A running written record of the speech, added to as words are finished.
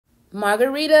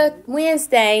Margarita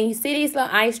Wednesday. You see these little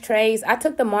ice trays? I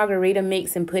took the margarita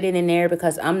mix and put it in there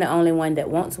because I'm the only one that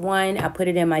wants one. I put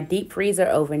it in my deep freezer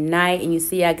overnight. And you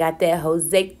see I got that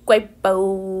Jose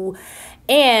Cuerpo.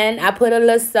 And I put a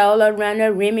little soda around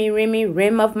the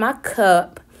rim of my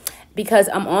cup because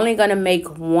I'm only going to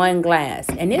make one glass.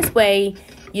 And this way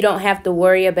you don't have to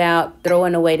worry about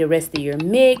throwing away the rest of your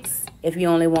mix if you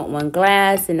only want one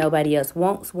glass and nobody else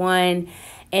wants one.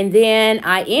 And then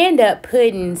I end up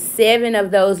putting 7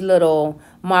 of those little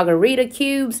margarita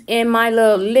cubes in my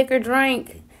little liquor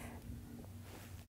drink.